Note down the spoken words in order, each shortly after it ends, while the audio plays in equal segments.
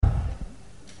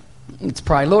Let's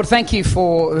pray. Lord, thank you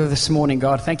for this morning,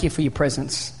 God. Thank you for your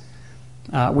presence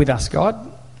with us,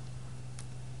 God.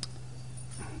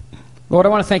 Lord, I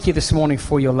want to thank you this morning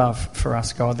for your love for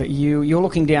us, God, that you're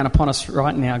looking down upon us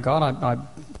right now, God.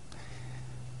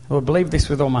 I believe this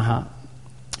with all my heart.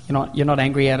 You're not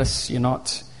angry at us. You're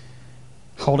not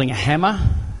holding a hammer,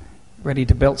 ready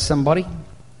to belt somebody,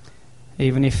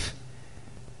 even if,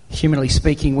 humanly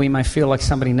speaking, we may feel like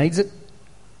somebody needs it.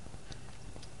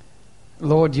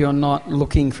 Lord, you're not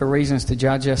looking for reasons to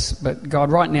judge us, but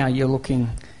God, right now you're looking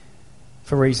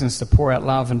for reasons to pour out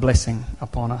love and blessing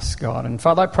upon us, God. And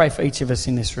Father, I pray for each of us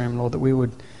in this room, Lord, that we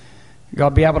would,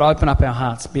 God, be able to open up our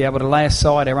hearts, be able to lay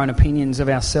aside our own opinions of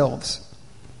ourselves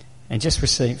and just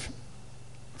receive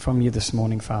from you this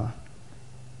morning, Father.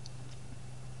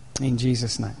 In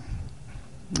Jesus' name.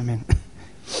 Amen.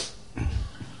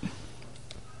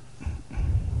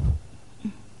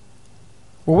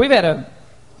 Well, we've had a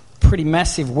pretty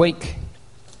massive week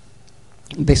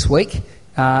this week.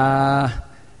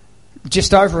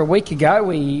 Just over a week ago,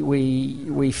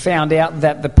 we found out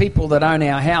that the people that own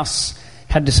our house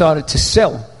had decided to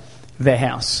sell their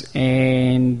house,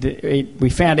 and we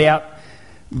found out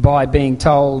by being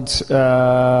told,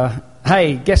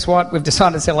 "Hey, guess what? We've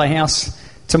decided to sell our house.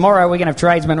 Tomorrow we're going to have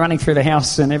tradesmen running through the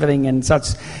house and everything." And such.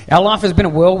 Our life has been a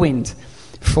whirlwind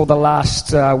for the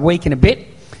last week and a bit.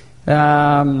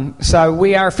 So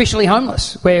we are officially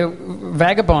homeless. We're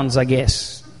vagabonds, I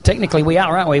guess. Technically we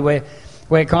are, aren't we?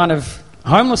 We're kind of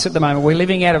homeless at the moment. We're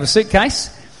living out of a suitcase.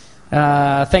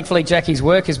 Thankfully Jackie's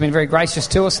work has been very gracious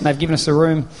to us, and they've given us a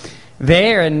room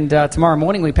there, and tomorrow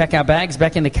morning we pack our bags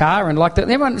back in the car. And like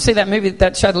everyone see that movie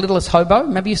that showed The Littlest Hobo?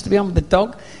 Maybe used to be on with the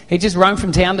dog. He just roamed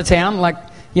from town to town,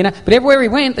 but everywhere he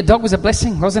went, the dog was a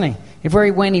blessing, wasn't he? Everywhere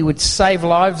he went, he would save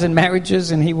lives and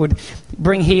marriages, and he would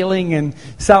bring healing and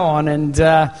so on. And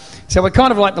so we're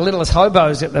kind of like the littlest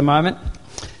hobos at the moment,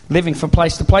 living from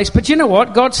place to place. But you know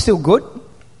what? God's still good.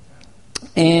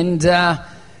 And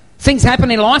things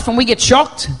happen in life and we get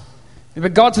shocked.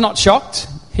 But God's not shocked.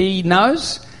 He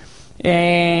knows.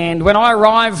 And when I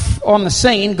arrive on the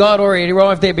scene, God already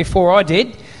arrived there before I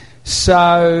did.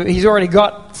 So he's already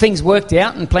got things worked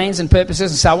out and plans and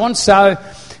purposes and so on. So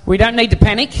we don't need to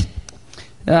panic.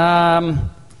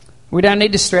 We don't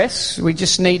need to stress. We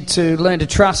just need to learn to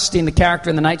trust in the character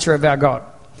and the nature of our God.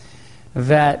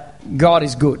 That God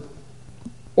is good.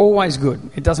 Always good.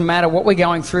 It doesn't matter what we're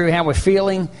going through, how we're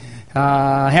feeling,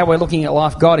 how we're looking at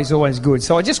life. God is always good.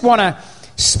 So I just want to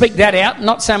speak that out.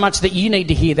 Not so much that you need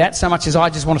to hear that, so much as I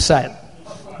just want to say it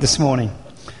this morning.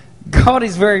 God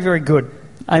is very, very good.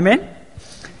 Amen?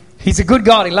 He's a good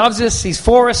God. He loves us. He's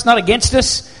for us, not against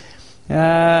us.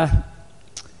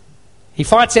 He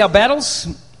fights our battles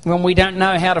when we don't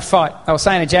know how to fight. I was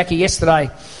saying to Jackie yesterday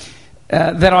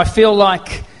that I feel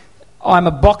like I'm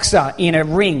a boxer in a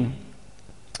ring.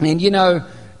 And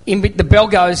the bell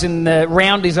goes and the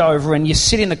round is over and you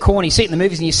sit in the corner. You see it in the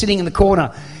movies and you're sitting in the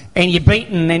corner and you're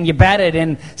beaten and you're battered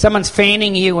and someone's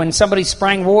fanning you and somebody's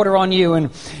spraying water on you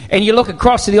and you look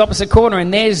across to the opposite corner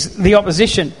and there's the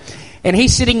opposition. And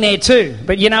he's sitting there too.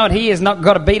 But you know what? He has not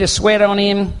got a bead of sweat on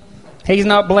him. He's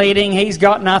not bleeding. He's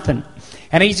got nothing.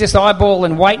 And he's just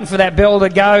eyeballing, waiting for that bell to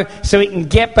go so he can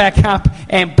get back up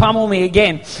and pummel me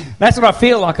again. That's what I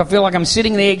feel like. I feel like I'm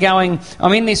sitting there going,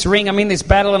 I'm in this ring, I'm in this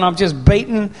battle, and I'm just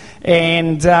beaten.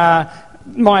 And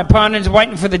my opponent's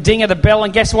waiting for the ding of the bell.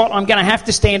 And guess what? I'm going to have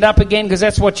to stand up again, because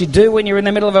that's what you do when you're in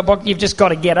the middle of a box. You've just got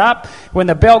to get up when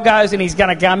the bell goes, and he's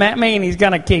going to come at me, and he's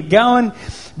going to keep going.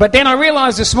 But then I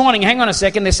realised this morning, hang on a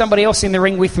second, there's somebody else in the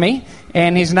ring with me,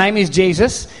 and his name is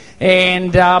Jesus.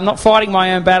 And I'm not fighting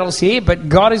my own battles here, but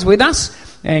God is with us,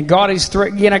 and God is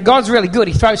God's really good.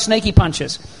 He throws sneaky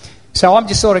punches. So I'm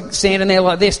just sort of standing there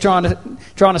like this, trying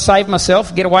to save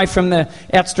myself, get away from the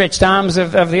outstretched arms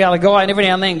of the other guy. And every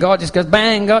now and then, God just goes,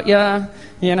 bang, got you.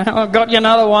 I've got you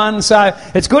another one. So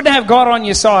it's good to have God on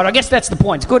your side. I guess that's the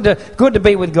point. It's good to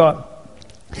be with God.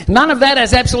 None of that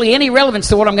has absolutely any relevance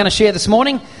to what I'm going to share this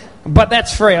morning, but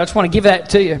that's free. I just want to give that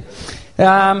to you.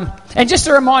 And just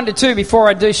a reminder too, before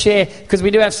I do share, because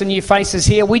we do have some new faces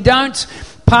here, we don't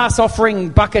pass offering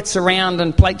buckets around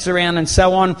and plates around and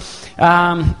so on,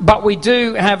 but we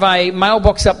do have a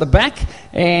mailbox up the back,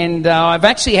 and I've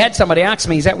actually had somebody ask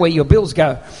me, is that where your bills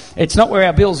go? It's not where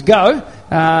our bills go,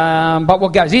 but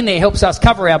what goes in there helps us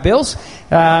cover our bills.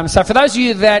 So for those of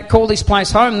you that call this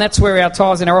place home, that's where our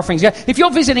tithes and our offerings go. If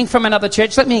you're visiting from another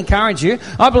church, let me encourage you.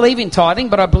 I believe in tithing,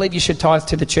 but I believe you should tithe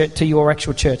to the church, to your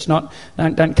actual church.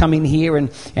 Don't come in here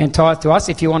and tithe to us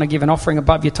if you want to give an offering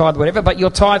above your tithe, whatever. But your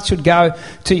tithe should go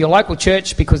to your local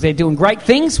church because they're doing great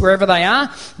things wherever they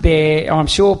are. They're, I'm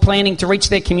sure, planning to reach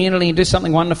their community and do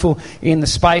something wonderful in the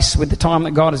space with the time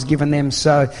that God has given them.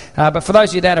 So, but for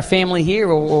those of you that are family here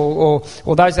or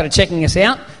those that are checking us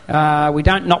out, we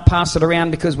don't not pass it around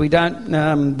because we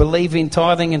don't believe in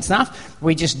tithing and stuff.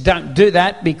 We just don't do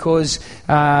that because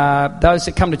those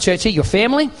that come to church here, your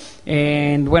family.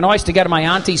 And when I used to go to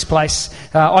my auntie's place,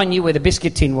 I knew where the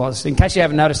biscuit tin was. In case you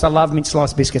haven't noticed, I love mint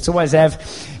sliced biscuits, always have.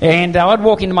 And I'd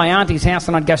walk into my auntie's house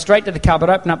and I'd go straight to the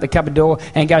cupboard, open up the cupboard door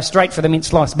and go straight for the mint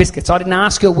sliced biscuits. I didn't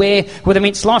ask her where were the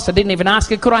mint sliced. I didn't even ask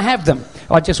her, could I have them?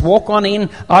 I'd just walk on in,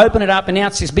 open it up, and now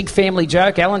it's this big family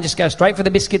joke. Alan just goes straight for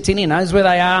the biscuit tin. He knows where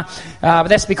they are. But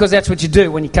that's because that's what you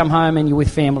do when you come home and you're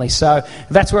with family. So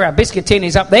that's where our biscuit tin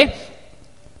is, up there.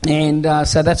 And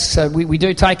so that's we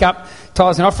do take up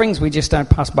tithes and offerings. We just don't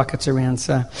pass buckets around.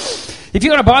 So if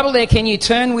you've got a Bible there, can you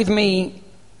turn with me,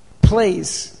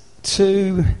 please,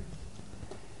 turn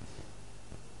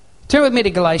with me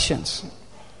to Galatians.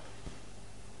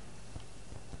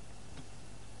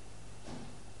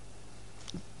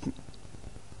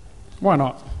 Why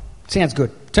not? Sounds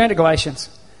good. Turn to Galatians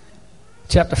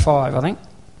chapter 5, I think.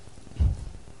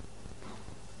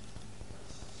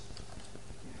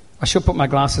 I should put my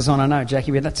glasses on, I know,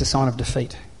 Jackie, but that's a sign of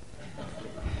defeat.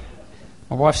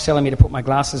 My wife's telling me to put my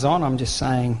glasses on. I'm just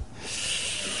saying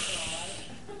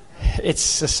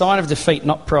it's a sign of defeat,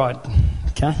 not pride.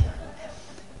 Okay?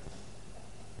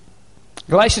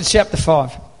 Galatians chapter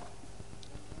 5,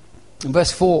 and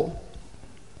verse 4.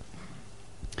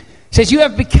 It says, "You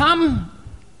have become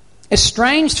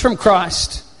estranged from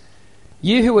Christ,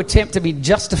 you who attempt to be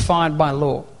justified by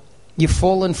law. You've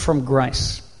fallen from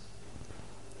grace."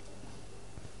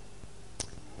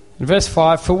 In verse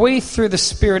 5, "For we through the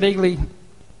Spirit eagerly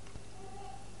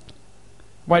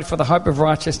wait for the hope of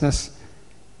righteousness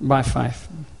by faith.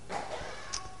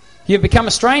 You have become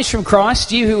estranged from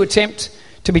Christ, you who attempt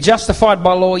to be justified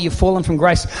by law, you've fallen from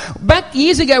grace." Back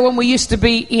years ago when we used to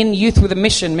be in Youth with a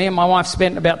Mission, me and my wife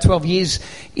spent about 12 years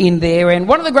in there, and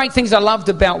one of the great things I loved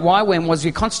about YWAM was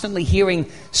you're constantly hearing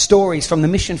stories from the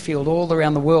mission field all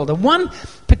around the world. And one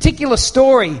particular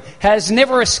story has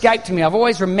never escaped me. I've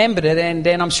always remembered it, and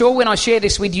I'm sure when I share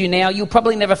this with you now, you'll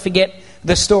probably never forget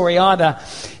the story either.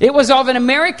 It was of an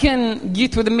American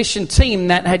Youth with a Mission team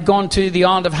that had gone to the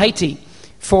island of Haiti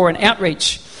for an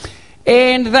outreach.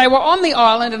 And they were on the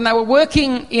island and they were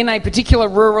working in a particular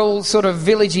rural sort of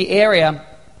villagey area.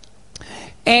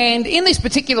 And in this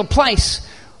particular place,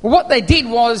 what they did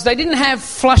was they didn't have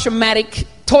flush-o-matic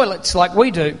toilets like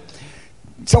we do.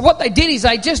 So what they did is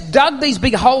they just dug these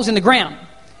big holes in the ground.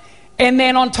 And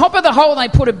then on top of the hole they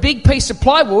put a big piece of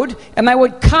plywood and they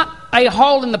would cut a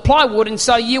hole in the plywood, and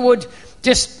so you would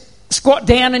just squat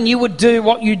down and you would do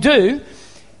what you do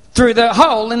through the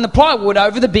hole in the plywood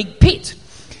over the big pit.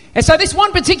 And so this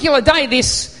one particular day,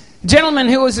 this gentleman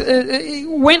who was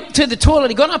went to the toilet,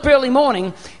 he got up early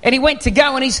morning and he went to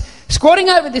go and he's squatting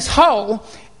over this hole,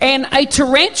 and a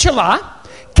tarantula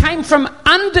came from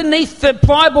underneath the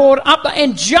plywood up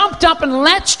and jumped up and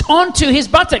latched onto his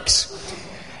buttocks.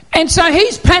 And so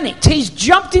he's panicked. He's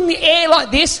jumped in the air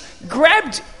like this,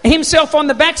 grabbed himself on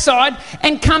the backside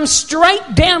and come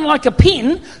straight down like a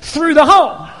pin through the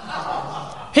hole.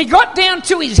 He got down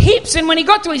to his hips, and when he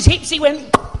got to his hips, he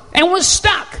went and was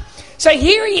stuck. So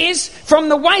here he is from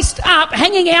the waist up,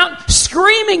 hanging out,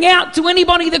 screaming out to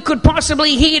anybody that could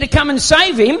possibly hear to come and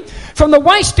save him. From the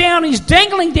waist down, he's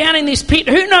dangling down in this pit.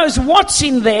 Who knows what's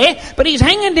in there, but he's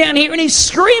hanging down here and he's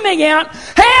screaming out,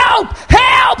 "Help!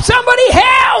 Help! Somebody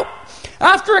help!"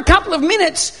 After a couple of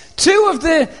minutes, two of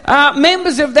the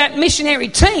members of that missionary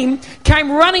team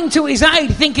came running to his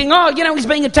aid, thinking, he's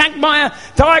being attacked by a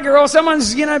tiger or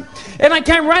someone's, and they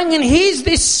came running, and here's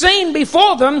this scene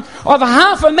before them of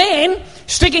half a man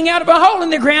sticking out of a hole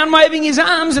in the ground, waving his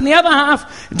arms, and the other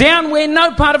half down where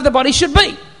no part of the body should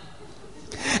be.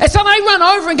 And so they run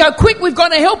over and go, "Quick, we've got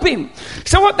to help him."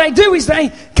 So what they do is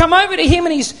they come over to him,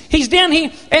 and he's down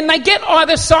here, and they get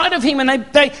either side of him, and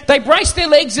they brace their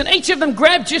legs, and each of them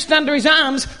grab just under his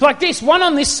arms like this, one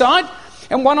on this side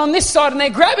and one on this side, and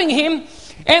they're grabbing him,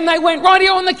 and they went,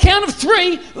 "Rightio, on the count of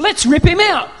 3, let's rip him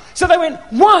out." So they went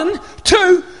 1,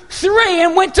 2, 3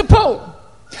 and went to pull.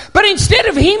 But instead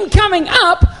of him coming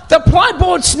up, the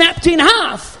plyboard snapped in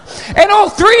half, and all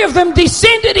 3 of them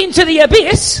descended into the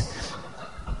abyss.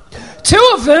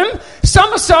 2 of them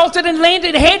somersaulted and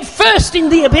landed head first in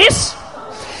the abyss.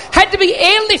 had to be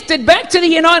airlifted back to the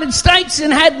United States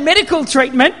and had medical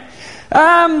treatment.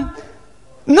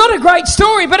 Not a great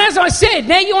story, but as I said,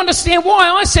 now you understand why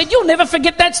I said you'll never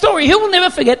forget that story. Who will never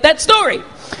forget that story?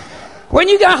 When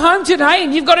you go home today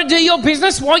and you've got to do your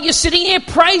business while you're sitting here,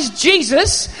 praise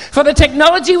Jesus for the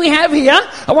technology we have here.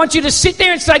 I want you to sit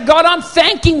there and say, God, I'm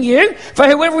thanking you for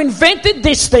whoever invented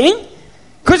this thing,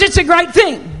 because it's a great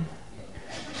thing.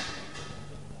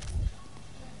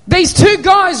 These two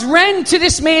guys ran to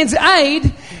this man's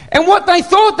aid, and what they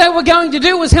thought they were going to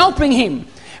do was helping him.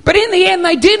 But in the end,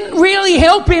 they didn't really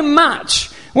help him much.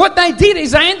 What they did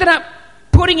is they ended up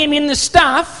putting him in the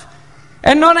stuff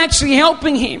and not actually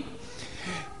helping him.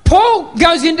 Paul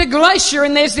goes into Galatia,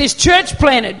 and there's this church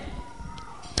planted.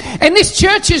 And this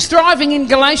church is thriving in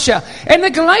Galatia. And the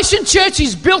Galatian church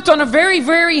is built on a very,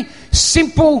 very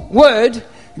simple word,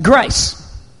 grace.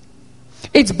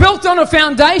 It's built on a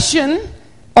foundation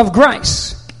of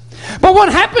grace. But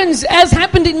what happens, as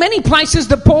happened in many places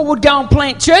that Paul would go and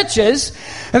plant churches,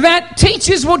 that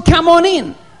teachers would come on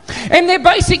in. And their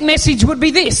basic message would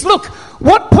be this: look,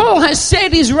 what Paul has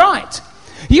said is right.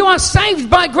 You are saved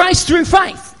by grace through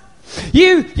faith.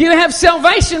 You have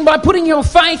salvation by putting your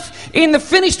faith in the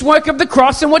finished work of the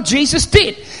cross and what Jesus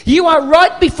did. You are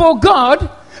right before God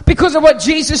because of what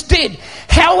Jesus did.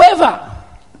 However,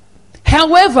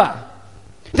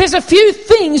 there's a few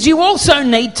things you also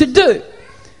need to do.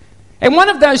 And one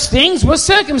of those things was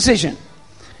circumcision.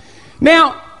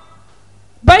 Now,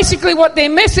 basically what their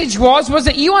message was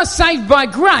that you are saved by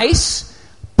grace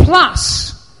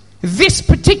plus this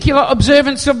particular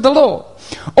observance of the law,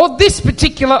 or this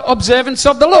particular observance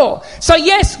of the law. So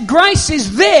yes, grace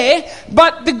is there,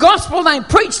 but the gospel they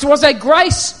preached was a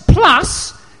grace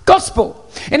plus gospel.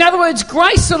 In other words,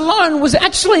 grace alone was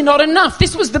actually not enough.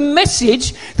 This was the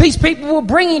message these people were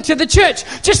bringing to the church.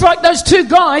 Just like those two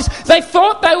guys, they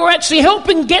thought they were actually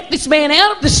helping get this man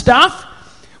out of the stuff.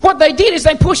 What they did is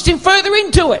they pushed him further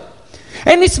into it.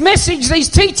 And this message, these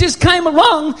teachers came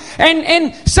along,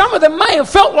 and some of them may have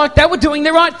felt like they were doing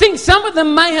the right thing. Some of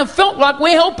them may have felt like we're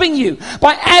helping you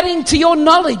by adding to your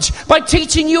knowledge, by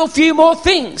teaching you a few more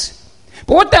things.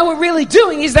 But what they were really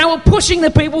doing is they were pushing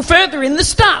the people further in the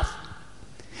stuff.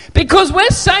 Because we're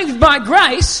saved by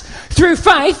grace through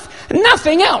faith,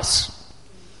 nothing else.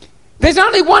 There's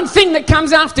only one thing that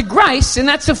comes after grace, and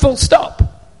that's a full stop.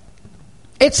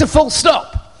 It's a full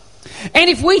stop.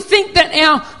 And if we think that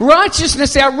our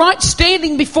righteousness, our right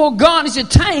standing before God is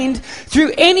attained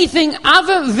through anything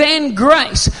other than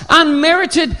grace,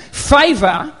 unmerited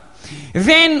favour,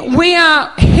 then we are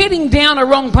heading down a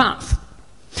wrong path.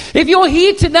 If you're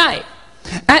here today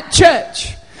at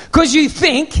church because you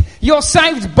think you're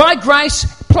saved by grace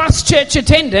plus church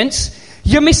attendance,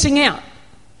 you're missing out.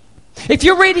 If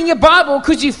you're reading your Bible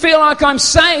because you feel like I'm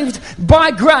saved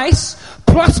by grace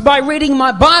plus by reading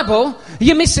my Bible,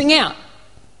 you're missing out.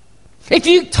 If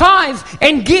you tithe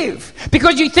and give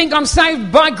because you think I'm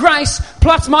saved by grace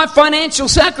plus my financial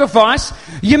sacrifice,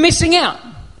 you're missing out.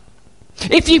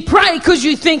 If you pray because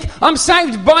you think I'm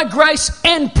saved by grace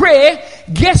and prayer,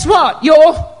 guess what?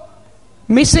 You're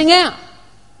missing out.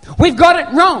 We've got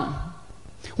it wrong.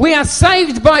 We are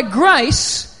saved by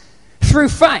grace through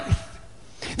faith.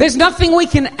 There's nothing we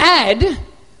can add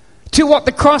to what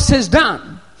the cross has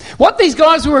done. What these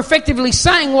guys were effectively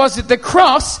saying was that the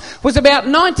cross was about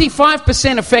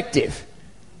 95% effective,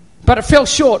 but it fell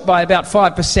short by about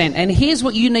 5%. And here's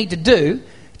what you need to do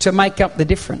to make up the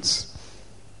difference.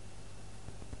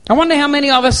 I wonder how many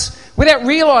of us, without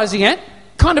realising it,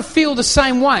 kind of feel the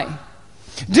same way.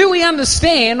 Do we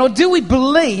understand, or do we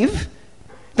believe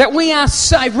that we are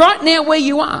saved right now where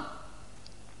you are?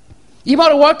 You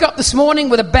might have woke up this morning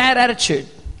with a bad attitude.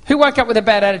 Who woke up with a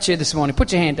bad attitude this morning?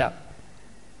 Put your hand up.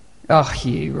 Oh,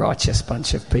 you righteous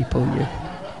bunch of people, you.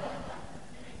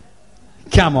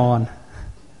 Come on.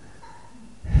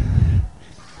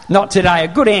 Not today. A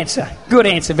good answer. Good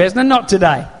answer, Vesna. Not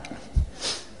today.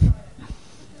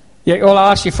 Yeah, well,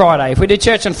 I'll ask you Friday. If we do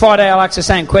church on Friday, I'll ask the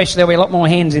same question. There'll be a lot more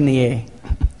hands in the air.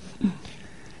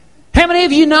 How many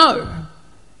of you know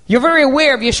you're very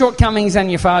aware of your shortcomings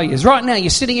and your failures? Right now, you're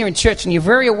sitting here in church and you're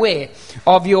very aware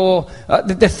of your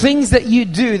the things that you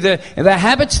do, the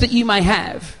habits that you may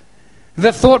have,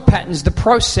 the thought patterns, the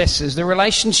processes, the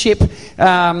relationship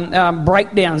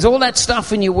breakdowns, all that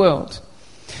stuff in your world.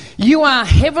 You are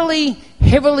heavily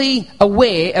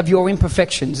aware of your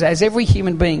imperfections, as every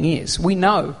human being is. We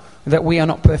know that we are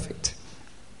not perfect.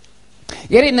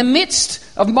 Yet in the midst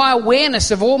of my awareness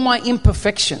of all my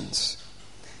imperfections,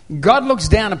 God looks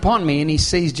down upon me and he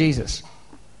sees Jesus.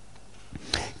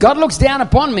 God looks down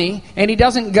upon me and he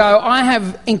doesn't go, I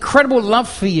have incredible love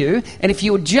for you, and if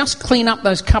you would just clean up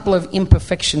those couple of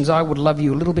imperfections, I would love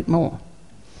you a little bit more.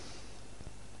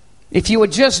 If you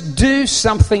would just do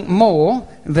something more,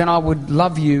 then I would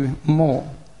love you more.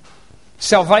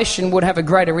 Salvation would have a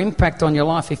greater impact on your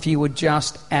life if you would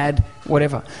just add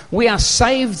whatever. We are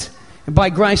saved by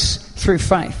grace through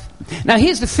faith. Now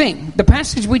here's the thing. The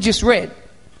passage we just read.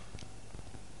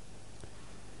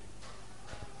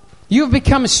 You have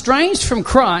become estranged from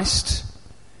Christ.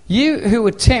 You who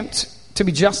attempt to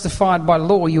be justified by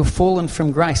law, you have fallen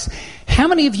from grace. How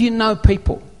many of you know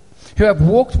people who have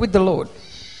walked with the Lord?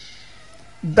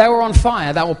 They were on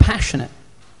fire. They were passionate.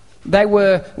 They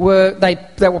were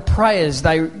prayers.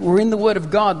 They were in the Word of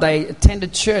God. They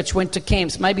attended church, went to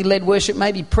camps, maybe led worship,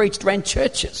 maybe preached, ran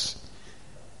churches.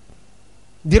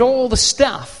 Did all the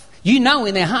stuff. You know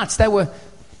in their hearts they were,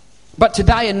 but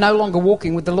today are no longer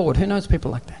walking with the Lord. Who knows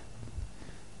people like that?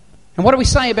 And what do we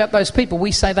say about those people?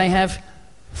 We say they have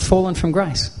fallen from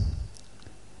grace.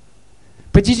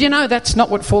 But did you know that's not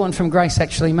what fallen from grace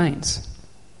actually means?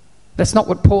 That's not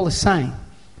what Paul is saying.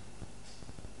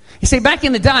 You see, back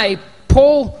in the day,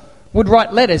 Paul would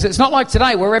write letters. It's not like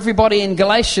today where everybody in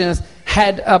Galatia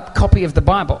had a copy of the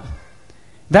Bible.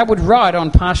 They would write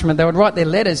on parchment, they would write their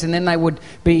letters, and then they would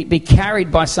be carried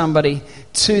by somebody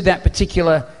to that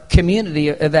particular community,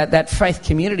 that faith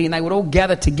community, and they would all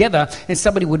gather together and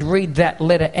somebody would read that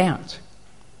letter out.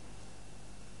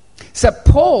 So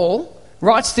Paul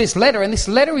writes this letter, and this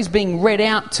letter is being read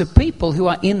out to people who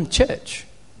are in church.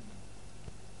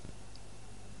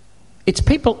 It's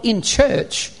people in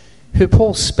church who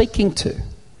Paul's speaking to.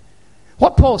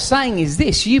 What Paul's saying is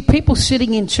this: you people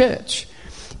sitting in church,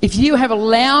 if you have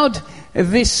allowed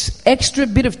this extra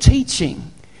bit of teaching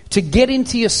to get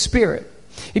into your spirit,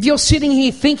 if you're sitting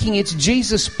here thinking it's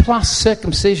Jesus plus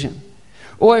circumcision,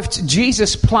 or if it's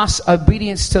Jesus plus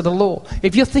obedience to the law,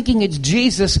 if you're thinking it's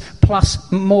Jesus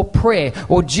plus more prayer,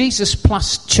 or Jesus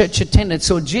plus church attendance,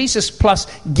 or Jesus plus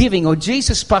giving, or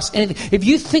Jesus plus anything, if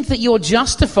you think that you're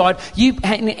justified, you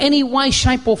in any way,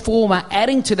 shape or form are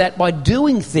adding to that by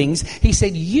doing things, he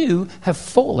said you have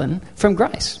fallen from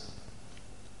grace.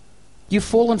 You've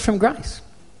fallen from grace.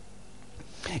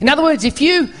 In other words, if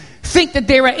you think that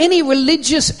there are any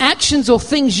religious actions or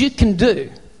things you can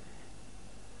do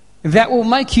that will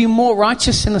make you more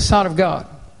righteous in the sight of God,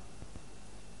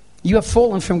 you have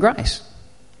fallen from grace.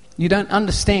 You don't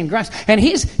understand grace. And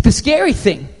here's the scary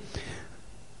thing.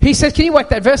 He says, can you whack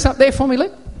that verse up there for me,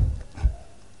 Luke?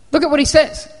 Look at what he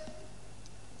says.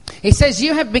 He says,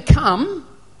 you have become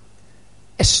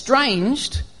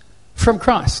estranged from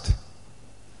Christ.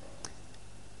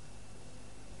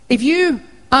 If you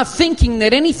are thinking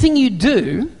that anything you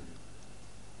do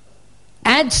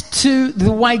adds to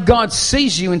the way God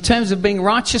sees you in terms of being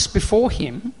righteous before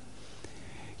him,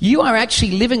 you are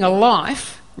actually living a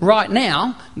life right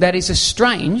now that is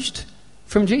estranged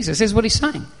from Jesus. That's what he's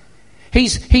saying.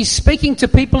 He's speaking to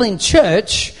people in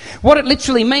church. What it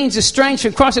literally means, estranged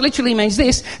from Christ, it literally means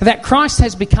this: that Christ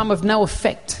has become of no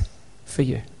effect for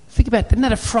you. Think about that. Isn't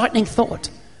that a frightening thought?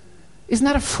 Isn't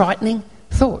that a frightening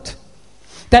thought?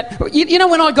 That, you know,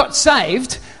 when I got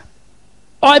saved,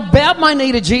 I bowed my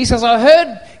knee to Jesus. I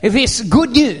heard this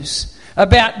good news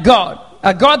about God.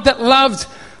 A God that loved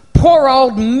poor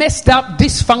old messed up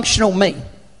dysfunctional me,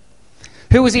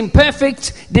 who was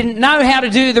imperfect, didn't know how to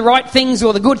do the right things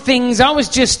or the good things. I was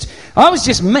just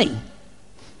me.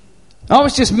 I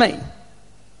was just me.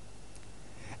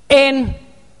 And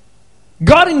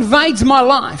God invades my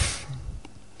life.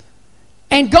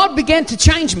 And God began to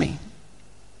change me.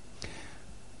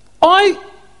 I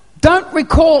don't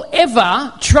recall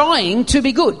ever trying to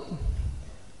be good.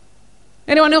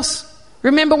 Anyone else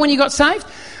remember when you got saved?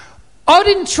 I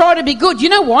didn't try to be good. You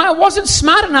know why? I wasn't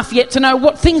smart enough yet to know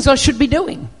what things I should be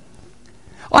doing.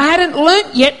 I hadn't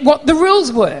learnt yet what the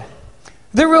rules were.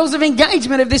 The rules of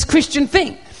engagement of this Christian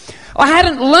thing. I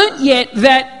hadn't learnt yet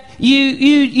that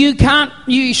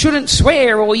you shouldn't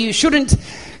swear, or you shouldn't,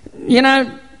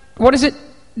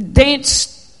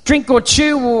 dance, drink or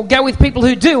chew or go with people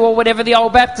who do, or whatever the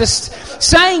old Baptist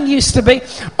saying used to be.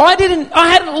 I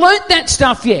hadn't learnt that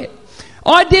stuff yet.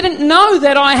 I didn't know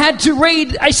that I had to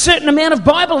read a certain amount of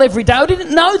Bible every day. I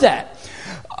didn't know that.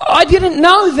 I didn't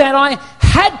know that I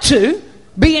had to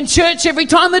be in church every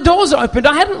time the doors opened.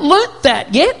 I hadn't learnt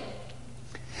that yet.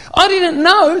 I didn't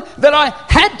know that I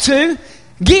had to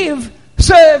give,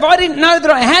 serve. I didn't know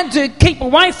that I had to keep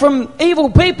away from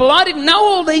evil people. I didn't know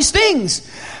all these things.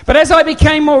 But as I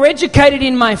became more educated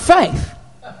in my faith...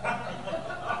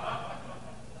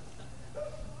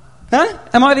 Huh?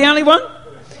 Am I the only one?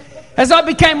 As I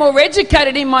became more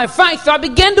educated in my faith, I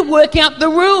began to work out the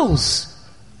rules.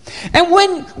 And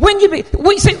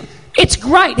we say, it's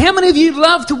great. How many of you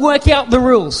love to work out the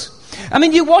rules? I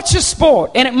mean, you watch a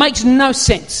sport and it makes no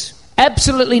sense.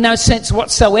 Absolutely no sense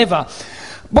whatsoever.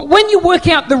 But when you work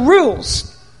out the rules,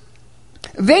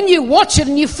 then you watch it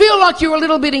and you feel like you're a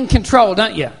little bit in control,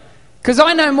 don't you? Because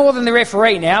I know more than the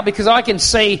referee now, because I can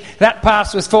see that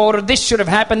pass was forward or this should have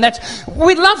happened.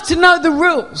 We love to know the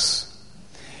rules.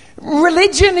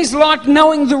 Religion is like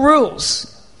knowing the rules.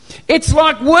 It's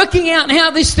like working out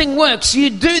how this thing works. You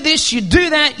do this, you do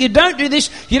that, you don't do this,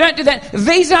 you don't do that.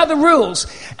 These are the rules.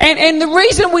 And the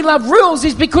reason we love rules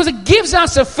is because it gives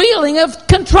us a feeling of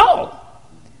control.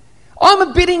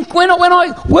 When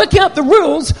I work out the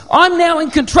rules, I'm now in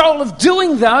control of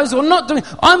doing those or not doing.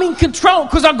 I'm in control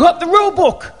because I've got the rule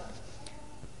book.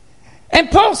 And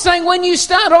Paul's saying when you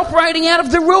start operating out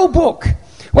of the rule book,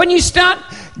 when you start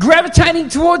gravitating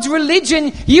towards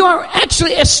religion, you are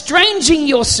actually estranging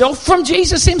yourself from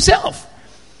Jesus himself.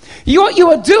 What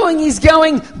you are doing is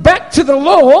going back to the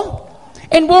law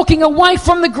and walking away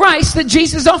from the grace that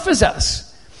Jesus offers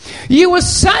us. You were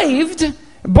saved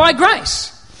by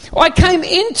grace. I came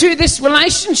into this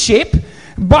relationship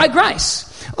by grace.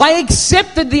 I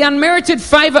accepted the unmerited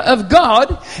favour of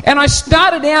God and I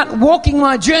started out walking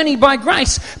my journey by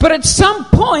grace. But at some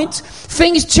point,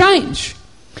 things change.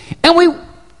 And we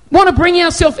want to bring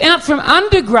ourselves out from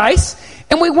under grace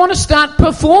and we want to start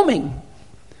performing.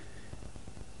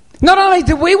 Not only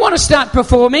do we want to start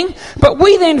performing, but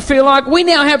we then feel like we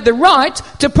now have the right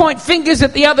to point fingers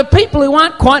at the other people who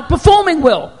aren't quite performing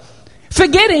well.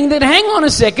 Forgetting that, hang on a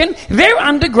second, they're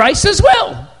under grace as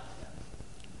well.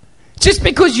 Just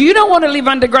because you don't want to live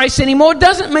under grace anymore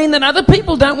doesn't mean that other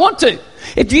people don't want to.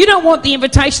 If you don't want the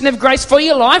invitation of grace for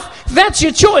your life, that's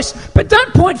your choice. But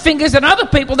don't point fingers at other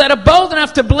people that are bold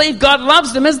enough to believe God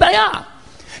loves them as they are.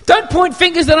 Don't point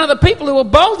fingers at other people who are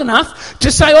bold enough to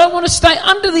say, I want to stay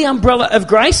under the umbrella of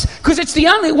grace because it's the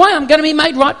only way I'm going to be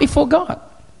made right before God.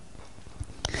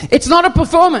 It's not a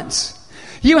performance.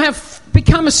 You have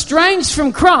become estranged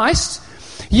from Christ.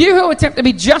 You who attempt to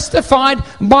be justified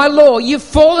by law, you've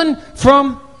fallen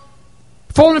from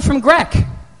grack.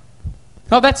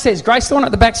 Oh, that says grace. The one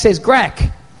at the back says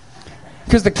grack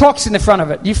because the clock's in the front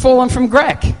of it. You've fallen from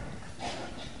grack.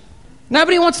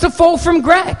 Nobody wants to fall from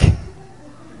grack.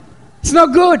 It's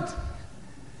not good.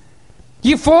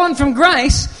 You've fallen from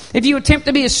grace if you attempt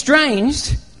to be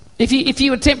estranged, if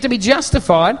you attempt to be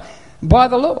justified by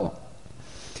the law.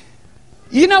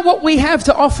 You know what we have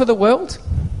to offer the world?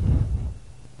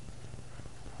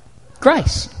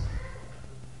 Grace.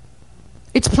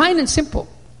 It's plain and simple.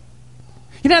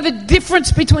 You know the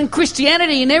difference between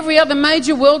Christianity and every other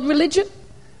major world religion?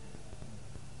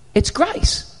 It's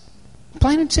grace.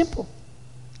 Plain and simple.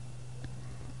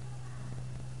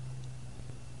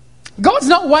 God's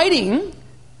not waiting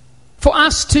for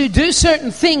us to do certain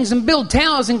things and build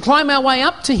towers and climb our way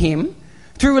up to him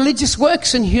through religious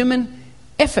works and human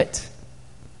effort.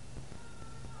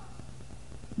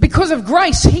 Because of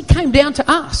grace, he came down to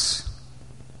us.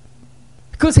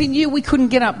 Because he knew we couldn't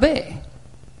get up there.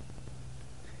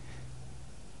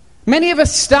 Many of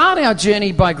us start our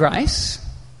journey by grace,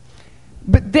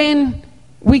 but then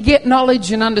we get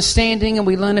knowledge and understanding and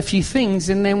we learn a few things,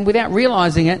 and then without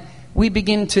realising it, we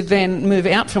begin to then move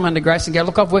out from under grace and go,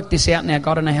 look, I've worked this out now,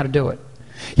 God, I know how to do it.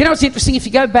 You know, it's interesting, if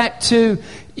you go back to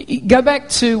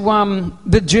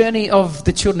the journey of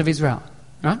the children of Israel,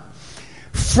 right?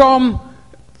 From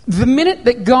the minute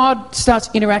that God starts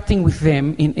interacting with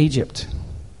them in Egypt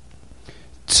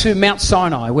to Mount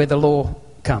Sinai, where the law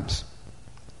comes,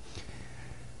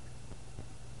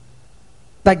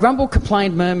 they grumbled,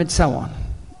 complained, murmured, so on.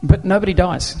 But nobody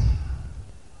dies.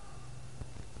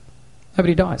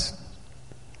 Nobody dies.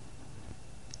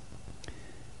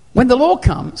 When the law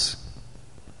comes,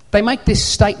 they make this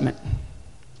statement.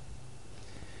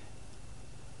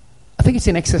 I think it's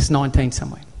in Exodus 19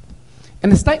 somewhere.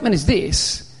 And the statement is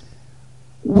this: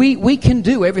 we can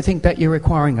do everything that you're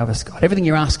requiring of us, God, everything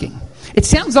you're asking. It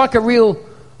sounds like a real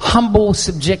humble,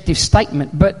 subjective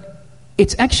statement, but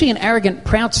it's actually an arrogant,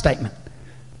 proud statement.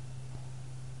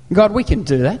 God, we can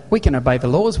do that. We can obey the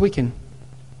laws. We can.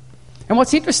 And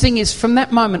what's interesting is from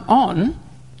that moment on,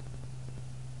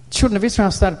 children of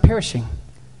Israel started perishing.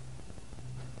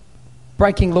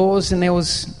 Breaking laws and there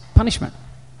was punishment.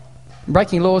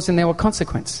 Breaking laws and there were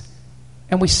consequence.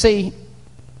 And we see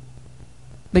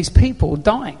these people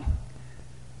dying.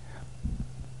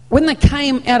 When they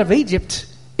came out of Egypt,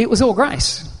 it was all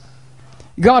grace.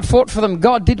 God fought for them.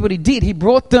 God did what he did. He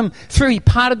brought them through. He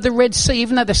parted the Red Sea.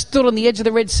 Even though they stood on the edge of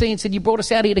the Red Sea and said, you brought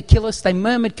us out here to kill us. They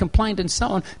murmured, complained and so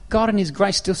on. God in his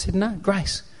grace still said, no,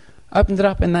 grace. Opened it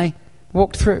up and they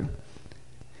walked through.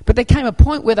 But there came a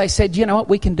point where they said, you know what,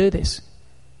 we can do this.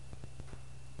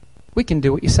 We can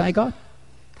do what you say, God.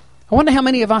 I wonder how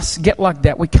many of us get like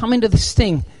that. We come into this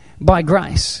thing by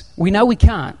grace. We know we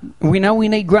can't. We know we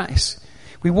need grace.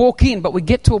 We walk in, but we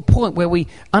get to a point where we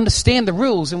understand the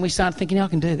rules and we start thinking, I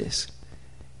can do this.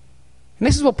 And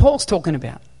this is what Paul's talking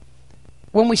about.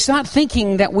 When we start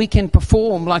thinking that we can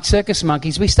perform like circus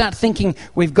monkeys, we start thinking,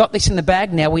 we've got this in the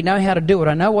bag now, we know how to do it,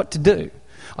 I know what to do.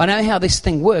 I know how this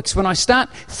thing works. When I start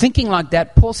thinking like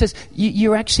that, Paul says,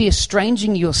 you're actually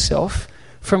estranging yourself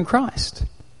from Christ.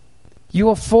 You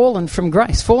are fallen from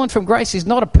grace. Fallen from grace is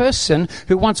not a person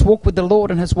who once walked with the Lord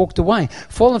and has walked away.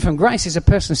 Fallen from grace is a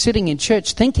person sitting in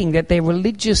church thinking that their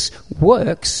religious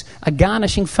works are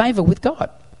garnishing favour with God.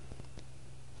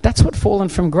 That's what fallen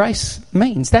from grace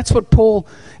means. That's what Paul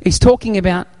is talking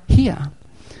about here.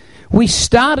 We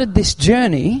started this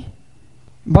journey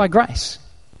by grace.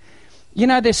 You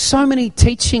know, there's so many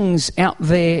teachings out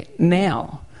there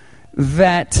now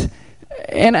that,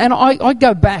 and I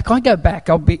go back,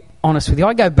 I'll be honest with you,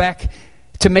 I go back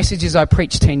to messages I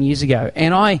preached 10 years ago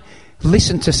and I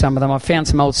listened to some of them. I found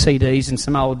some old CDs and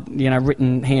some old,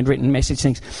 handwritten message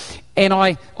things. And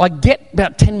I get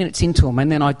about 10 minutes into them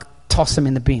and then I toss them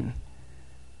in the bin.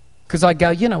 Because I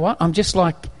go, you know what, I'm just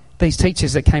like these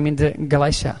teachers that came into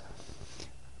Galatia.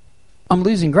 I'm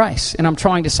losing grace and I'm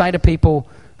trying to say to people,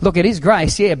 look, it is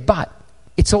grace, yeah, but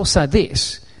it's also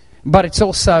this. But it's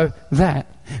also that.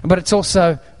 But it's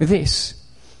also this.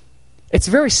 It's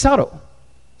very subtle.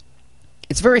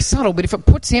 It's very subtle, but if it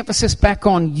puts the emphasis back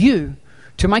on you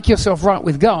to make yourself right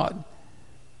with God,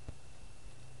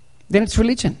 then it's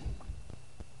religion.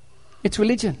 It's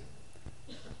religion.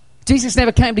 Jesus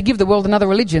never came to give the world another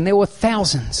religion. There were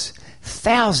thousands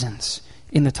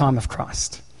in the time of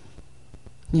Christ.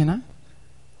 You know?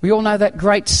 We all know that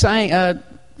great saying,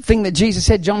 thing that Jesus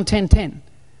said, John 10:10.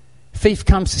 Thief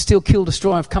comes to steal, kill,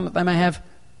 destroy. I've come that they may have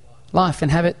life and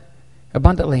have it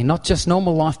abundantly. Not just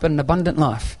normal life, but an abundant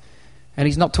life. And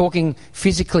he's not talking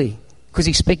physically because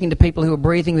he's speaking to people who are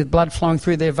breathing with blood flowing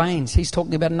through their veins. He's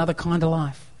talking about another kind of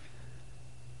life.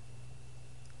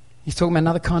 He's talking about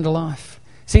another kind of life.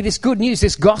 See, this good news,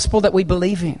 this gospel that we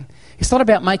believe in, it's not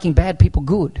about making bad people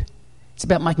good. It's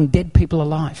about making dead people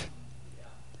alive.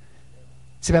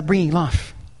 It's about bringing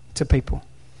life to people.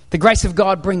 The grace of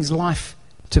God brings life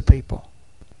to people.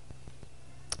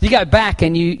 You go back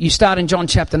and you start in John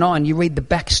chapter 9, you read the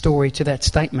backstory to that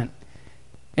statement.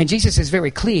 And Jesus is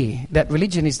very clear that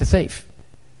religion is the thief.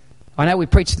 I know we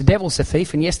preach the devil's the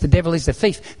thief, and yes, the devil is the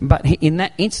thief, but in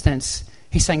that instance,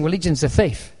 he's saying religion's the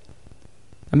thief.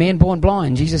 A man born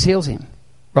blind, Jesus heals him.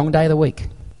 Wrong day of the week.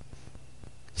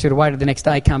 Should have waited the next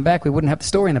day, come back, we wouldn't have the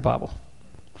story in the Bible.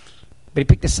 But he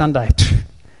picked a Sunday.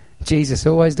 Jesus,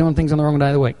 always doing things on the wrong day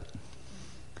of the week.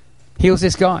 Heals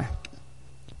this guy.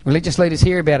 Religious leaders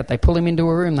hear about it. They pull him into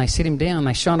a room. They sit him down.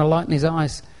 They shine a light in his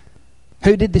eyes.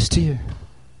 Who did this to you?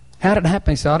 How did it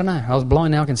happen? He said, I don't know. I was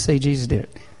blind. Now I can see. Jesus did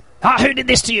it. Who did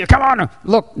this to you? Come on.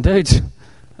 Look, dudes.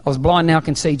 I was blind. Now I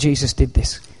can see. Jesus did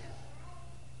this.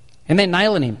 And they're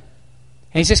nailing him.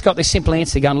 And he's just got this simple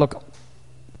answer going, look,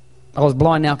 I was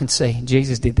blind. Now I can see.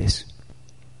 Jesus did this.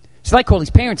 So they call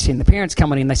his parents in. The parents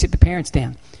come in. They sit the parents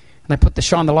down. And they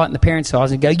shine the light in the parents'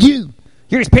 eyes and go, you're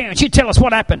his parents. You tell us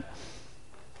what happened.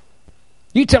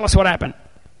 You tell us what happened.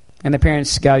 And the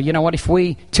parents go, you know what, if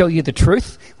we tell you the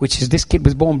truth, which is this kid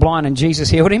was born blind and Jesus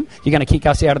healed him, you're going to kick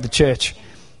us out of the church.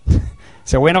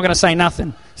 So we're not going to say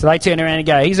nothing. So they turn around and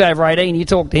go, he's over 18, you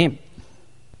talk to him.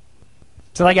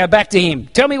 So they go back to him.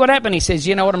 Tell me what happened. He says,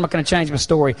 you know what, I'm not going to change my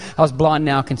story. I was blind,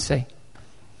 now I can see.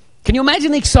 Can you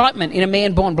imagine the excitement in a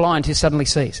man born blind who suddenly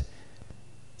sees?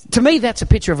 To me, that's a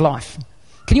picture of life.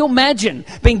 Can you imagine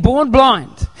being born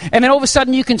blind and then all of a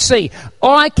sudden you can see?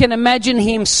 I can imagine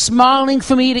him smiling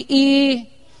from ear to ear.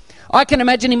 I can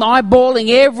imagine him eyeballing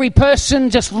every person,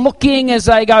 just looking as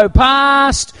they go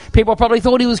past. People probably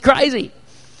thought he was crazy.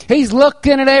 He's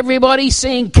looking at everybody,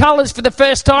 seeing colours for the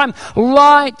first time.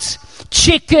 Lights,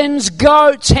 chickens,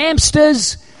 goats,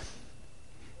 hamsters.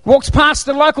 Walks past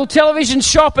the local television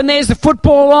shop and there's the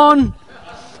football on.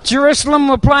 Jerusalem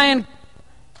were playing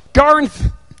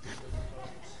Corinth.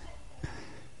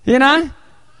 You know?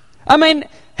 I mean,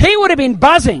 he would have been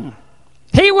buzzing.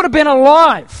 He would have been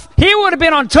alive. He would have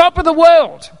been on top of the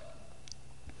world.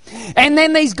 And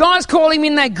then these guys call him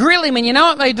in, they grill him, and you know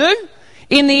what they do?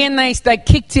 In the end, they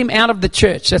kicked him out of the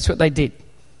church. That's what they did.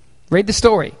 Read the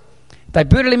story. They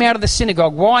booted him out of the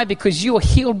synagogue. Why? Because you were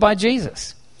healed by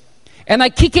Jesus. And they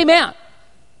kick him out.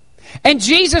 And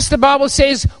Jesus, the Bible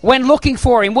says, went looking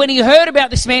for him. When he heard about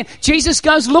this man, Jesus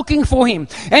goes looking for him.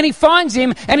 And he finds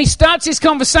him and he starts this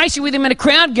conversation with him, and a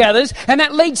crowd gathers. And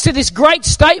that leads to this great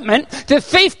statement: the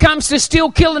thief comes to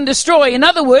steal, kill and destroy. In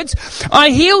other words, I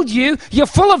healed you. You're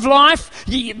full of life.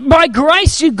 By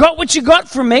grace, you got what you got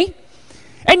from me.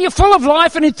 And you're full of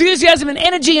life and enthusiasm and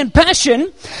energy and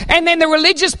passion. And then the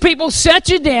religious people sat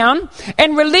you down,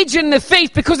 and religion, the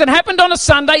thief, because it happened on a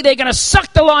Sunday, they're going to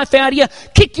suck the life out of you,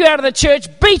 kick you out of the church,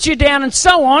 beat you down and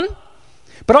so on.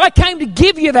 But I came to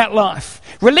give you that life.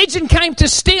 Religion came to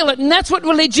steal it, and that's what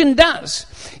religion does.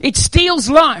 It steals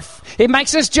life. It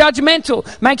makes us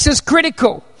judgmental, makes us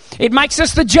critical. It makes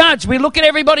us the judge. We look at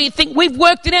everybody and think we've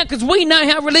worked it out because we know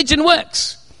how religion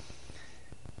works.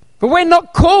 But we're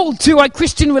not called to a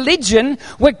Christian religion.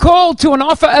 We're called to an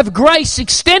offer of grace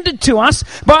extended to us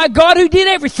by a God who did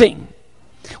everything.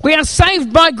 We are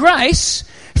saved by grace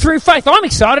through faith. I'm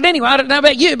excited anyway. I don't know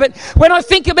about you, but when I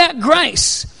think about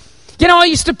grace, you know, I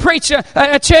used to preach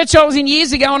a church I was in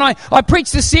years ago, and I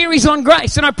preached a series on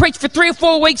grace, and I preached for 3 or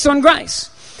 4 weeks on grace.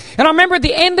 And I remember at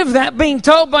the end of that being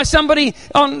told by somebody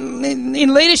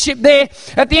in leadership there,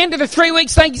 at the end of the 3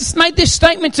 weeks, they made this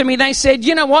statement to me. They said,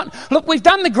 you know what? Look, we've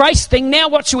done the grace thing. Now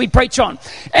what should we preach on?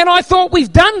 And I thought,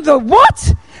 we've done the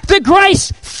what? The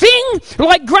grace thing?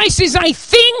 Like grace is a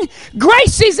thing?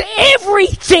 Grace is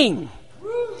everything.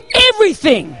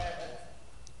 Everything.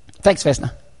 Thanks,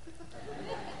 Vesna.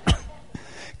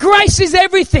 Grace is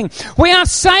everything. We are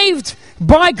saved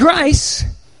by grace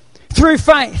through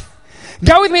faith.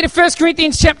 Go with me to 1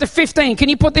 Corinthians chapter 15. Can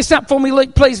you put this up for me,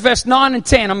 Luke, please? Verse 9 and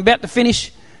 10. I'm about to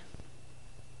finish.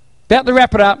 About to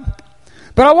wrap it up.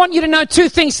 But I want you to know 2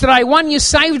 things today. One, you're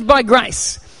saved by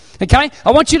grace. Okay?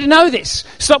 I want you to know this.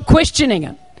 Stop questioning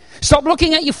it. Stop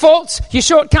looking at your faults, your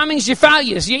shortcomings, your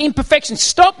failures, your imperfections.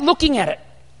 Stop looking at it.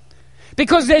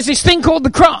 Because there's this thing called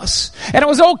the cross, and it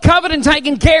was all covered and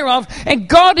taken care of, and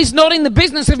God is not in the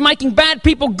business of making bad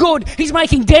people good. He's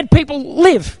making dead people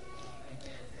live.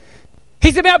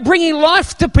 He's about bringing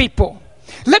life to people.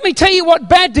 Let me tell you what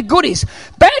bad to good is.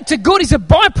 Bad to good is a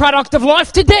byproduct of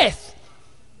life to death.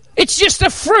 It's just a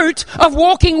fruit of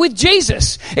walking with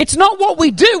Jesus. It's not what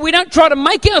we do. We don't try to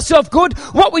make ourselves good.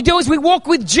 What we do is we walk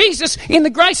with Jesus in the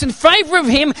grace and favor of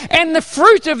him, and the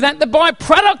fruit of that, the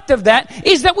byproduct of that,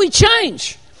 is that we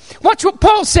change. Watch what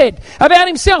Paul said about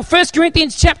himself. 1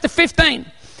 Corinthians chapter 15,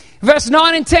 verse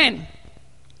 9 and 10.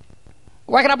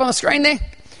 Whack it up on the screen there.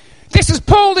 This is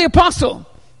Paul the apostle,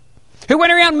 who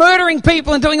went around murdering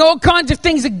people and doing all kinds of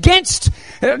things against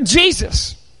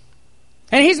Jesus.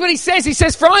 And here's what he says. He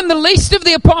says, for I am the least of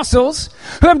the apostles,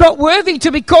 who am not worthy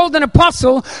to be called an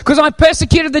apostle, because I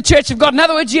persecuted the church of God. In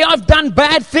other words, yeah, I've done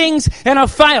bad things and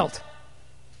I've failed.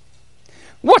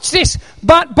 Watch this.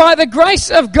 But by the grace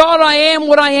of God, I am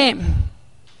what I am.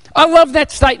 I love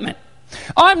that statement.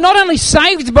 I'm not only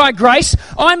saved by grace,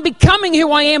 I'm becoming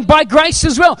who I am by grace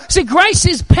as well. See, grace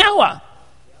is power.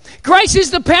 Grace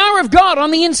is the power of God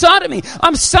on the inside of me.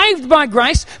 I'm saved by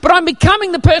grace, but I'm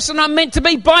becoming the person I'm meant to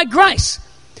be by grace.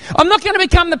 I'm not going to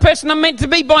become the person I'm meant to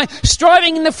be by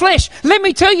striving in the flesh. Let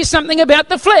me tell you something about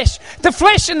the flesh. The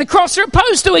flesh and the cross are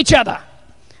opposed to each other.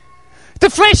 The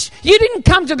flesh, you didn't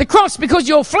come to the cross because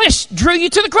your flesh drew you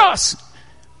to the cross.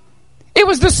 It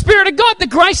was the Spirit of God, the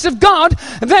grace of God,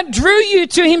 that drew you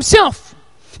to himself.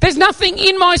 There's nothing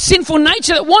in my sinful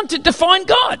nature that wanted to find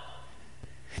God.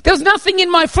 There was nothing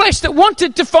in my flesh that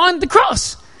wanted to find the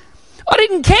cross. I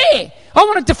didn't care. I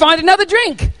wanted to find another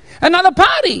drink, another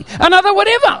party, another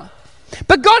whatever.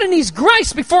 But God in his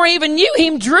grace, before I even knew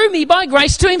him, drew me by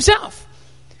grace to himself.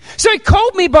 So he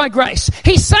called me by grace.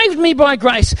 He saved me by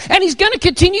grace. And he's going to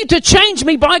continue to change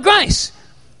me by grace.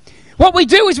 What we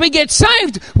do is we get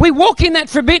saved, we walk in that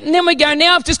for a bit, and then we go,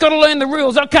 now I've just got to learn the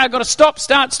rules. Okay, I've got to stop,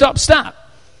 start, stop, start.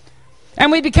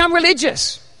 And we become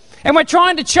religious. And we're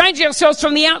trying to change ourselves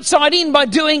from the outside in by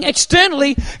doing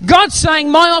externally. God's saying,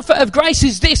 my offer of grace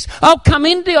is this. I'll come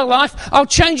into your life. I'll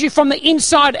change you from the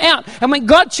inside out. And when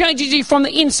God changes you from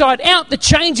the inside out, the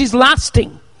change is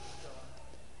lasting.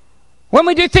 When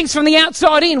we do things from the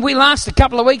outside in, we last a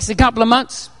couple of weeks, a couple of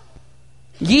months,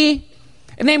 year.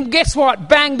 And then guess what?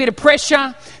 Bang, bit of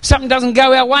pressure. Something doesn't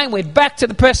go our way and we're back to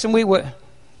the person we were.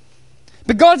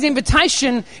 But God's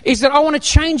invitation is that I want to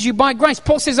change you by grace.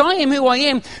 Paul says, I am who I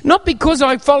am, not because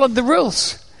I followed the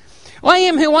rules. I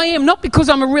am who I am, not because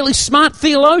I'm a really smart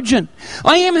theologian.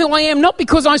 I am who I am, not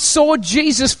because I saw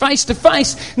Jesus face to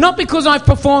face, not because I've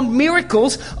performed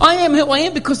miracles. I am who I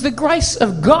am because the grace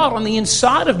of God on the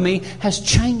inside of me has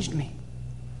changed me.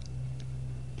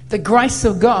 The grace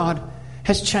of God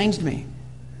has changed me.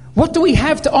 What do we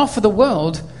have to offer the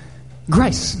world?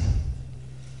 Grace.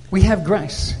 We have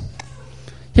grace.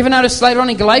 You ever notice later on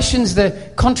in Galatians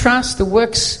the contrast, the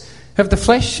works of the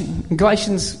flesh? In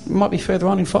Galatians might be further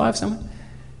on in 5 somewhere.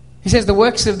 He says the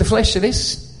works of the flesh are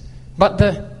this, but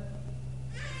the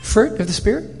fruit of the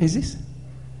Spirit is this.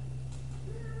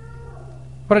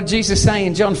 What did Jesus say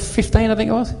in John 15, I think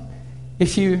it was?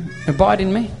 If you abide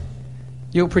in me,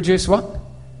 you'll produce what?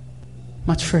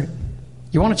 Much fruit.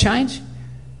 You want to change?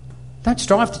 Don't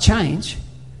strive to change.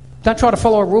 Don't try to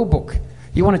follow a rule book.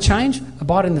 You want to change?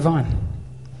 Abide in the vine.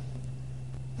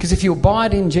 Because if you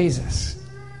abide in Jesus,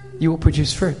 you will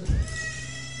produce fruit.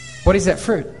 What is that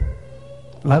fruit?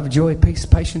 Love, joy, peace,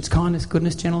 patience, kindness,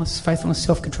 goodness, gentleness, faithfulness,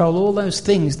 self-control, all those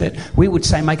things that we would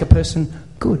say make a person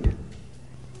good.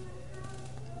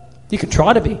 You can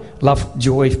try to be love,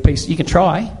 joy, peace. You can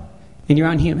try in your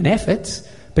own human efforts.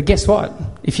 But guess what?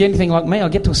 If you're anything like me, I'll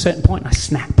get to a certain point and I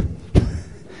snap.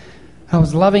 I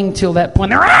was loving till that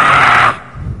point.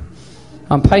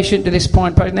 I'm patient to this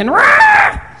point, and then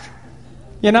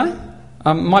you know,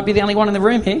 I might be the only one in the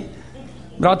room here.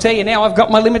 But I'll tell you now, I've got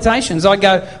my limitations. I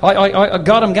go,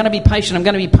 God, I'm going to be patient. I'm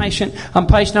going to be patient. I'm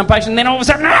patient. And then all of a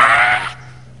sudden, I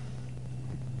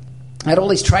had all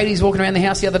these tradies walking around the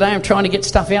house the other day. I'm trying to get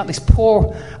stuff out. This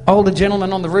poor older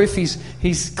gentleman on the roof,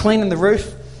 he's cleaning the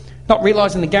roof, not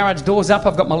realising the garage door's up.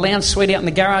 I've got my lounge suite out in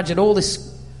the garage and all this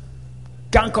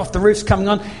gunk off the roof's coming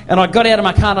on. And I got out of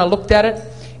my car and I looked at it.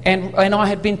 And I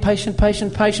had been patient.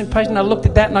 I looked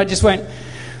at that and I just went,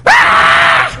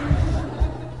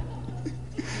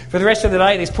 For the rest of the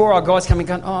day, this poor old guy's coming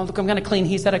going, oh, look, I'm going to clean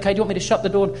here. Is that okay? Do you want me to shut the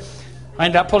door? I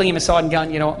ended up pulling him aside and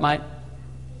going, you know what, mate?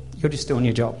 You're just doing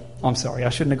your job. I'm sorry. I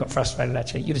shouldn't have got frustrated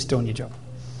at you. You're just doing your job.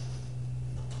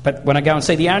 But when I go and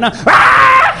see the owner,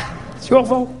 it's your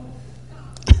fault.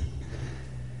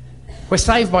 We're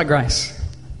saved by grace.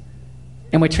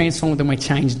 And we're transformed and we're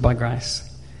changed by grace.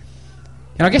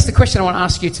 And I guess the question I want to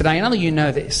ask you today, and only you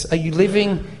know this, are you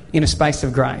living in a space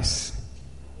of grace?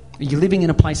 Are you living in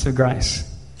a place of grace?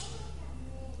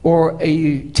 Or are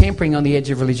you tampering on the edge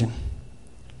of religion?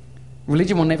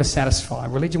 Religion will never satisfy.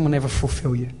 Religion will never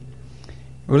fulfill you.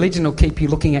 Religion will keep you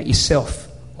looking at yourself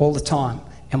all the time.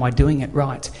 Am I doing it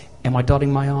right? Am I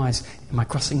dotting my I's? Am I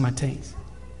crossing my T's?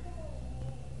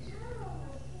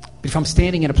 But if I'm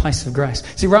standing in a place of grace...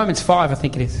 See, Romans 5, I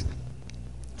think it is.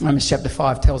 Romans chapter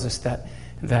 5 tells us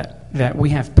that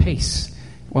we have peace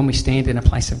when we stand in a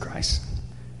place of grace.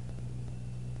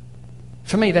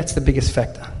 For me, that's the biggest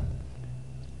factor.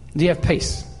 Do you have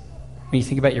peace when you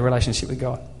think about your relationship with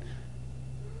God?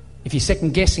 If you're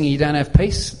second guessing and you don't have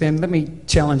peace, then let me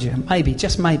challenge you. Maybe,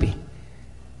 just maybe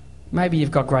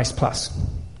you've got Grace Plus.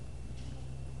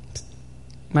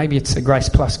 Maybe it's a Grace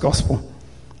Plus gospel.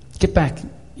 Get back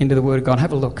into the Word of God.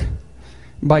 Have a look.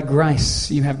 By grace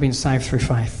you have been saved through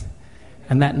faith,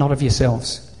 and that not of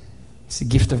yourselves. It's a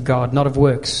gift of God, not of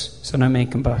works, so no man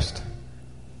can boast.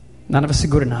 None of us are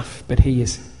good enough, but He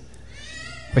is.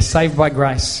 We're saved by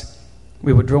grace,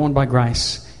 we were drawn by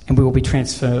grace, and we will be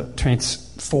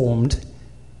transformed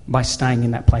by staying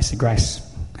in that place of grace.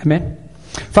 Amen?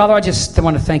 Father, I just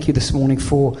want to thank you this morning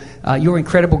for your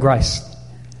incredible grace.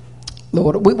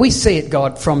 Lord, we see it,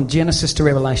 God, from Genesis to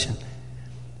Revelation.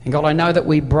 And God, I know that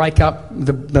we break up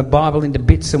the Bible into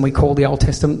bits and we call the Old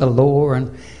Testament the law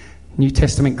and New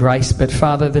Testament grace. But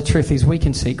Father, the truth is we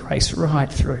can see grace right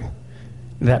through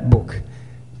that book.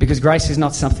 Because grace is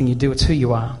not something you do, it's who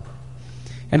you are.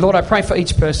 And Lord, I pray for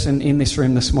each person in this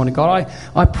room this morning. God,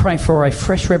 I pray for a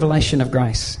fresh revelation of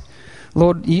grace.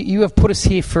 Lord, you have put us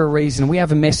here for a reason. We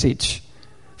have a message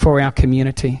for our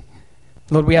community.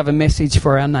 Lord, we have a message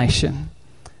for our nation.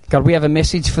 God, we have a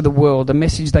message for the world, a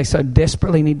message they so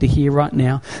desperately need to hear right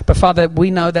now. But Father,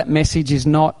 we know that message is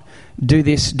not do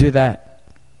this, do that.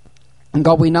 And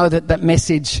God, we know that that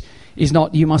message is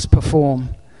not you must perform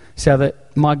so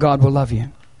that my God will love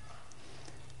you.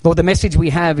 Lord, the message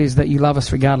we have is that you love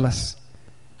us regardless.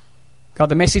 God,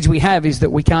 the message we have is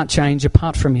that we can't change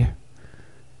apart from you.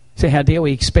 So how dare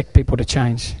we expect people to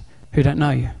change who don't know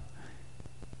you?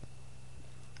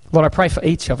 Lord, I pray for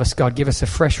each of us, God, give us a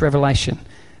fresh revelation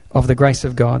of the grace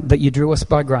of God, that you drew us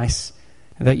by grace,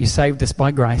 and that you saved us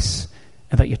by grace,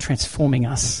 and that you're transforming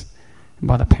us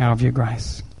by the power of your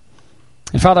grace.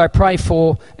 And Father, I pray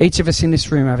for each of us in this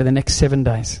room over the next 7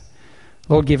 days.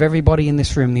 Lord, give everybody in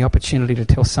this room the opportunity to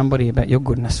tell somebody about your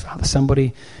goodness, Father,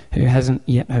 somebody who hasn't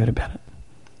yet heard about it.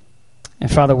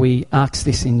 And Father, we ask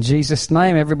this in Jesus'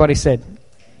 name. Everybody said,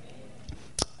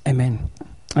 Amen.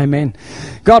 Amen.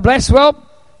 God bless. Well,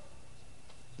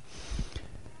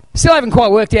 Still haven't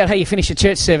quite worked out how you finish a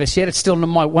church service yet. It's still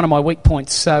one of my weak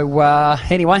points. So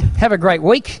anyway, have a great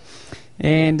week.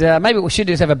 And maybe what we should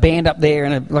do is have a band up there,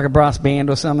 and like a brass band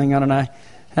or something. I don't know.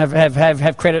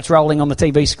 Have credits rolling on the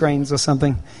TV screens or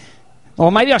something. Or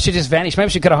maybe I should just vanish. Maybe I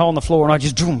should cut a hole in the floor and I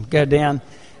just go down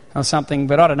or something.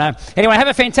 But I don't know. Anyway, have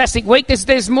a fantastic week.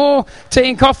 There's more tea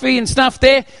and coffee and stuff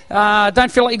there.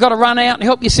 Don't feel like you've got to run out and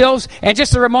help yourselves. And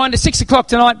just a reminder, 6 o'clock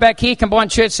tonight back here,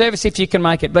 combined church service if you can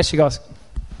make it. Bless you guys.